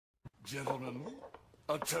gentlemen,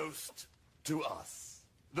 a toast to us,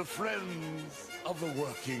 the friends of the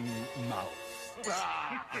working mouse.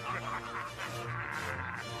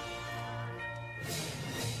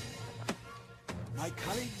 My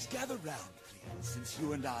colleagues, gather round, please, since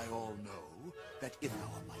you and I all know that if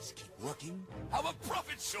our mice keep working, our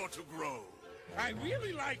profit's sure to grow. I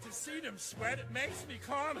really like to see them sweat. It makes me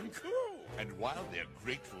calm and cool. And while they're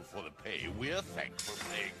grateful for the pay, we're thankful for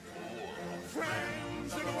playing cool.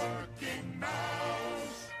 Friends of the working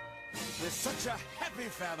mouse. We're such a happy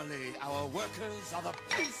family. Our workers are the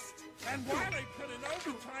best. And while they put in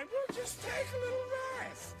overtime, we'll just take a little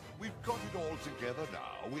rest. We've got it all together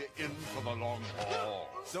now. We're in for the long haul.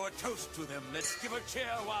 So a toast to them. Let's give a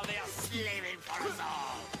cheer while they are slaving for us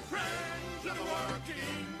all. Friends of the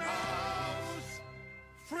working mouse.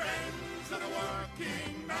 Friends of the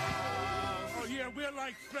working mouse. Oh yeah, we're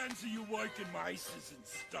like friends of you working mices and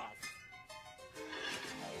stuff.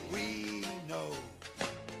 We know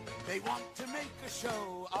they want to make a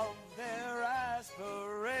show of their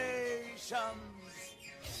aspirations.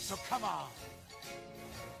 So come on.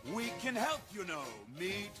 We can help, you know,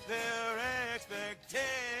 meet their expectations.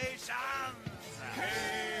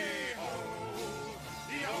 Hey-ho,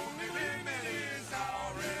 the only limit is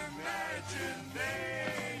our imagination.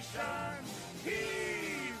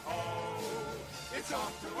 Heave-ho, it's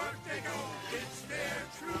off to work they go. It's their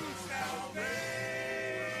true salvation.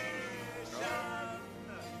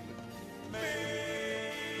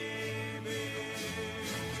 Maybe.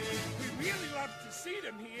 We really love to see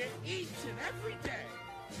them here each and every day.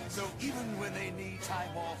 So even when they need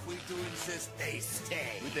time off, we do insist they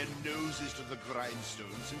stay. With their noses to the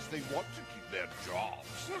grindstone since they want to keep their jobs.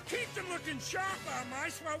 We'll keep them looking sharp, our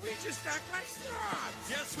mice, while we just act like snobs.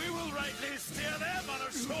 Yes, we will rightly steer them on a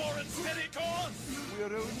sure and steady course.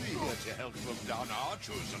 We're only here to help them down our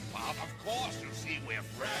chosen path. Of course, you see, we're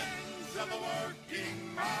friends of the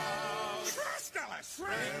working mouse. Trust us.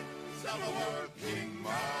 Friends of the working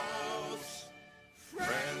mouse.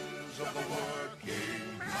 Friends of the working